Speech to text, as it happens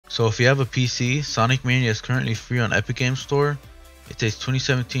So if you have a PC, Sonic Mania is currently free on Epic Games Store. It's a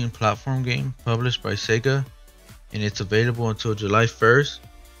 2017 platform game published by Sega, and it's available until July 1st.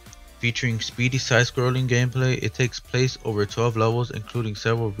 Featuring speedy side-scrolling gameplay, it takes place over 12 levels, including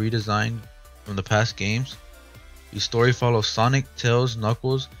several redesigned from the past games. The story follows Sonic, Tails,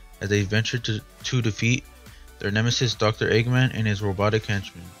 Knuckles as they venture to defeat their nemesis Dr. Eggman and his robotic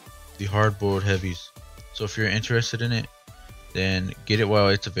henchmen, the hard-boiled heavies. So if you're interested in it, then get it while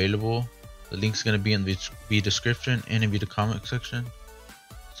it's available. The link's going to be in the description and in the comment section.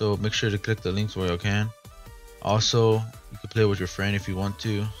 So make sure to click the links while you can. Also, you can play with your friend if you want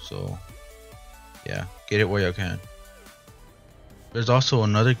to. So yeah, get it while you can. There's also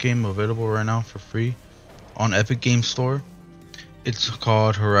another game available right now for free on Epic Games Store. It's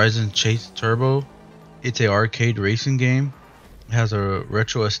called Horizon Chase Turbo. It's an arcade racing game. It has a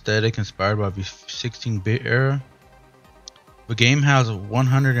retro aesthetic inspired by the 16-bit era. The game has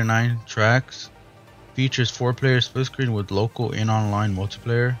 109 tracks, features 4-player split screen with local and online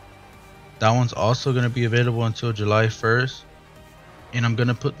multiplayer. That one's also going to be available until July 1st, and I'm going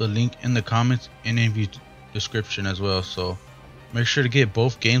to put the link in the comments and in the description as well. So make sure to get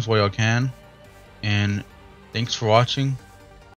both games while y'all can, and thanks for watching.